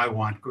anytime I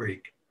want,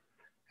 Greek."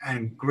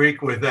 And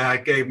Greek with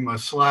that gave him a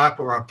slap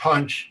or a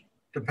punch,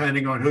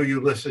 depending on who you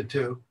listen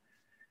to.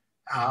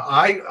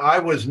 I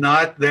was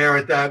not there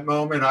at that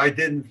moment. I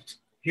didn't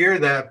hear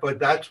that, but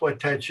that's what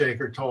Ted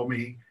Shaker told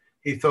me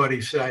he thought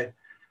he said.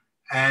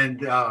 And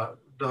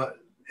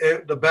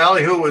the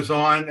ballyhoo was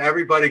on.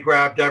 Everybody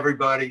grabbed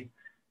everybody.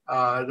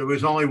 There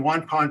was only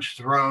one punch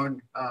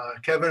thrown.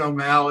 Kevin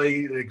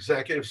O'Malley, the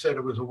executive, said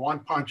it was a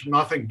one-punch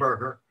nothing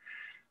burger,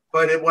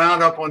 but it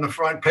wound up on the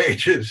front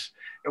pages.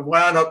 It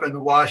wound up in the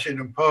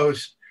Washington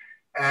Post.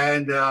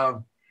 And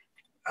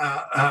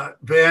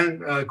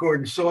Van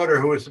Gordon Sauter,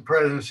 who was the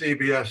president of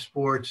CBS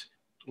Sports,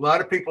 a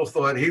lot of people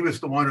thought he was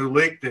the one who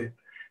leaked it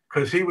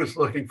because he was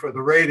looking for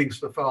the ratings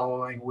the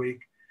following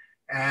week.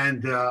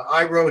 And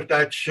I wrote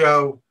that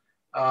show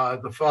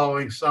the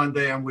following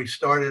Sunday, and we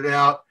started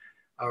out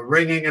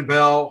ringing a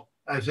bell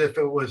as if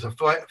it was a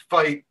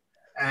fight,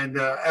 and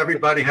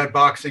everybody had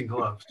boxing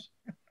gloves.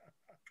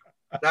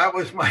 That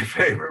was my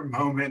favorite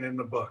moment in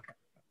the book.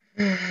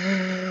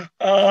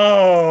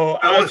 Oh,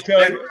 I was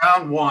in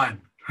round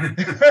one.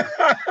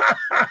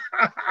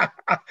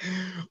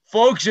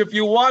 Folks, if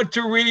you want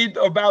to read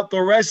about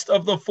the rest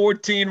of the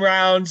 14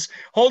 rounds,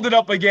 hold it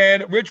up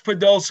again. Rich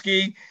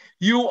Podolsky,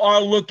 you are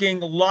looking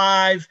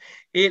live.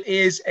 It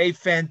is a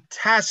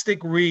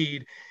fantastic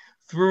read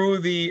through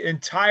the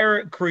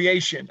entire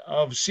creation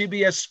of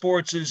CBS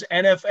Sports'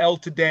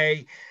 NFL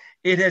Today.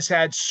 It has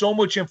had so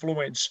much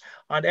influence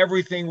on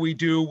everything we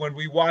do when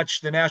we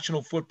watch the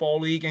National Football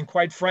League and,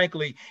 quite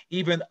frankly,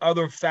 even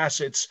other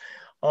facets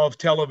of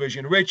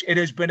television. Rich, it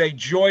has been a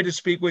joy to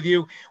speak with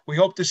you. We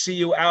hope to see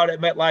you out at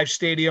MetLife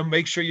Stadium.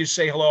 Make sure you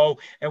say hello,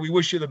 and we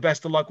wish you the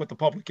best of luck with the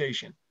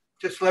publication.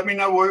 Just let me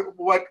know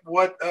what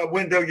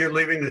window you're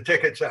leaving the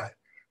tickets at.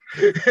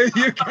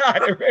 You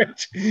got it,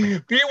 Rich.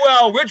 Be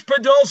well. Rich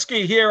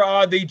Podolsky here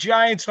on the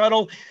Giants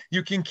Huddle.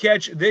 You can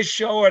catch this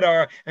show at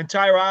our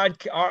entire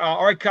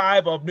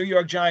archive of New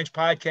York Giants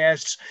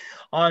podcasts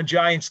on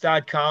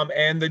Giants.com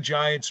and the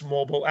Giants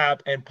mobile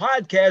app and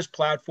podcast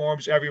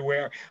platforms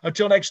everywhere.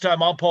 Until next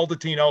time, I'm Paul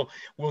Dottino.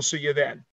 We'll see you then.